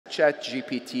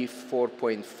ChatGPT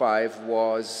 4.5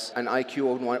 was an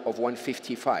IQ of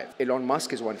 155. Elon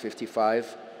Musk is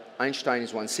 155. Einstein is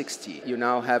 160. You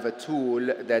now have a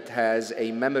tool that has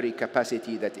a memory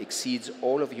capacity that exceeds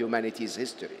all of humanity's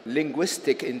history.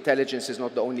 Linguistic intelligence is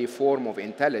not the only form of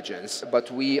intelligence,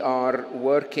 but we are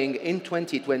working in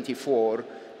 2024.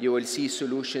 You will see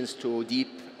solutions to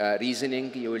deep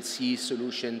reasoning. You will see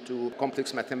solutions to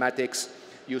complex mathematics.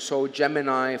 You saw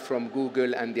Gemini from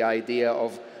Google and the idea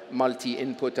of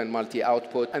multi-input and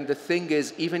multi-output. And the thing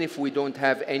is, even if we don't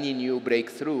have any new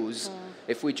breakthroughs,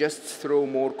 if we just throw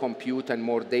more compute and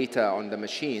more data on the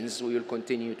machines, we will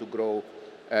continue to grow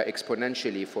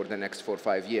exponentially for the next 4 or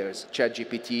 5 years.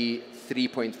 ChatGPT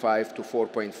 3.5 to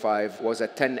 4.5 was a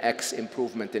 10x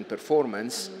improvement in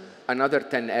performance. Another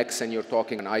 10x, and you're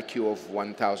talking an IQ of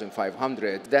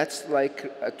 1,500. That's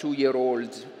like a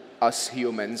 2-year-old us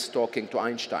humans talking to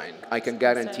Einstein. I can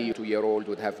guarantee you a 2-year-old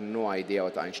would have no idea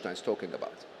what Einstein's talking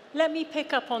about. Let me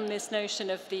pick up on this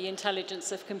notion of the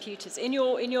intelligence of computers. In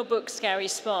your book, Scary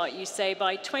Smart, you say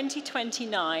by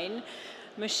 2029,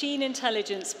 machine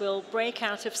intelligence will break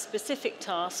out of specific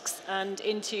tasks and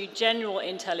into general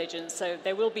intelligence. So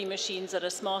there will be machines that are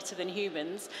smarter than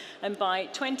humans. And by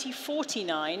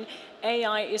 2049,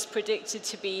 AI is predicted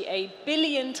to be a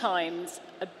billion times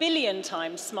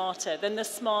smarter than the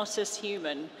smartest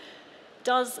human.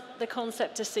 Does the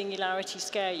concept of singularity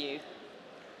scare you?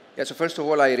 Yeah, so first of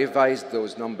all, I revised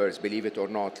those numbers, believe it or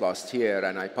not, last year,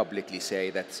 and I publicly say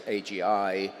that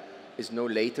AGI is no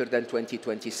later than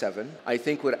 2027. I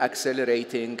think we're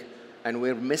accelerating and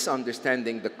we're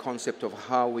misunderstanding the concept of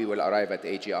how we will arrive at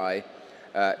AGI.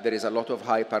 There is a lot of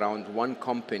hype around one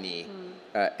company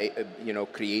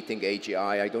creating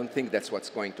AGI. I don't think that's what's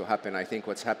going to happen. I think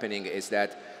what's happening is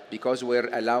that because we're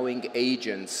allowing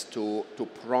agents to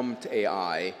prompt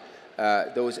AI,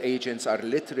 those agents are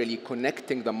literally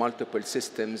connecting the multiple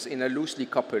systems in a loosely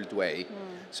coupled way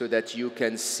so that you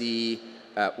can see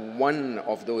one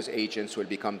of those agents will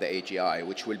become the AGI,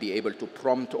 which will be able to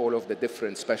prompt all of the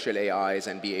different special AIs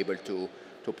and be able to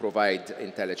provide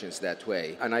intelligence that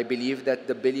way. And I believe that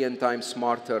the billion times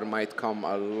smarter might come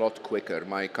a lot quicker.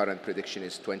 My current prediction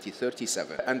is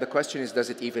 2037. And the question is, does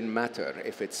it even matter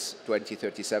if it's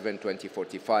 2037,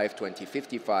 2045,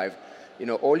 2055? You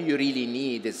know, all you really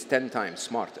need is 10 times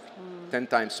smarter. 10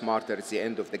 times smarter is the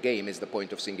end of the game, is the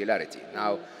point of singularity.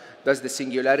 Now, does the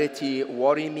singularity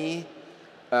worry me?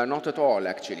 Not at all,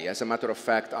 actually. As a matter of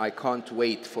fact, I can't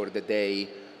wait for the day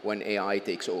when AI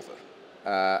takes over.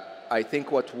 I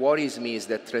think what worries me is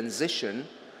the transition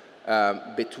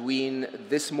between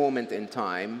this moment in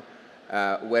time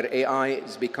where AI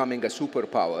is becoming a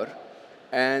superpower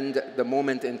and the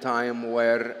moment in time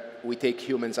where we take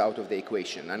humans out of the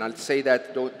equation. And I'll say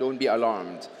that, don't be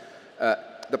alarmed.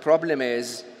 The problem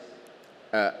is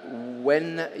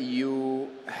when you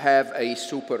have a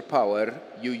superpower,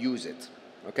 you use it,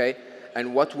 okay?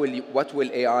 And what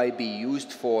will AI be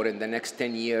used for in the next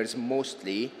 10 years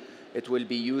mostly? It will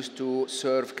be used to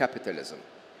serve capitalism.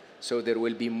 So there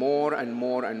will be more and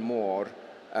more and more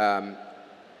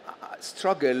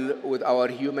struggle with our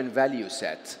human value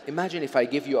set. Imagine if I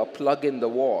give you a plug in the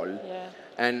wall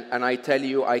and I tell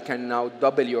you I can now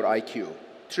double your IQ,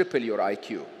 triple your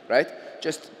IQ, right?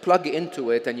 Just plug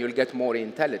into it and you'll get more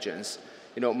intelligence.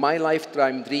 You know, my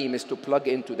lifetime dream is to plug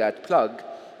into that plug.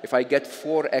 If I get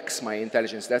 4x my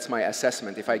intelligence, that's my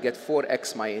assessment. If I get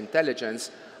 4x my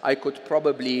intelligence, I could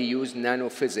probably use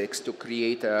nanophysics to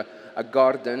create a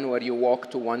garden where you walk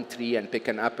to one tree and pick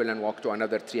an apple and walk to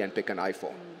another tree and pick an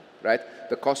iPhone, right?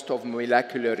 The cost of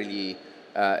molecularly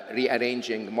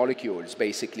rearranging molecules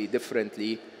basically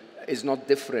differently is not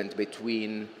different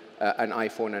between an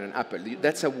iPhone and an apple.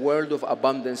 That's a world of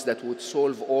abundance that would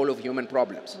solve all of human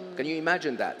problems. Can you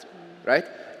imagine that, right?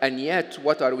 And yet,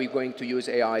 what are we going to use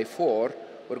AI for?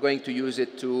 We're going to use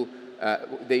it to,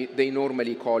 they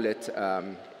normally call it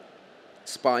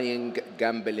spying,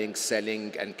 gambling,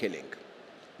 selling, and killing.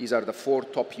 These are the 4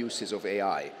 top uses of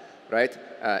AI, right?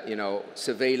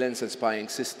 Surveillance and spying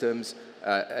systems.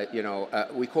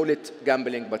 We call it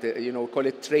gambling, but call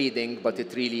it trading, but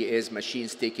it really is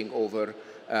machines taking over,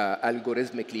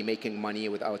 algorithmically making money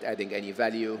without adding any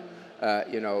value.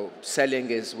 Selling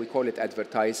is, we call it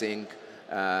advertising,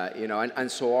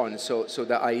 and so on. So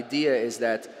the idea is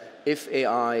that if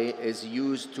AI is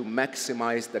used to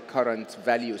maximize the current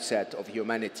value set of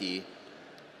humanity,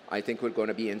 I think we're going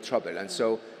to be in trouble. And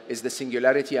so, is the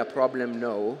singularity a problem?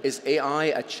 No. Is AI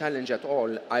a challenge at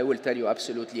all? I will tell you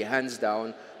absolutely, hands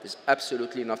down, there's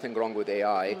absolutely nothing wrong with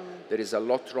AI. There is a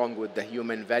lot wrong with the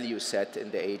human value set in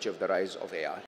the age of the rise of AI.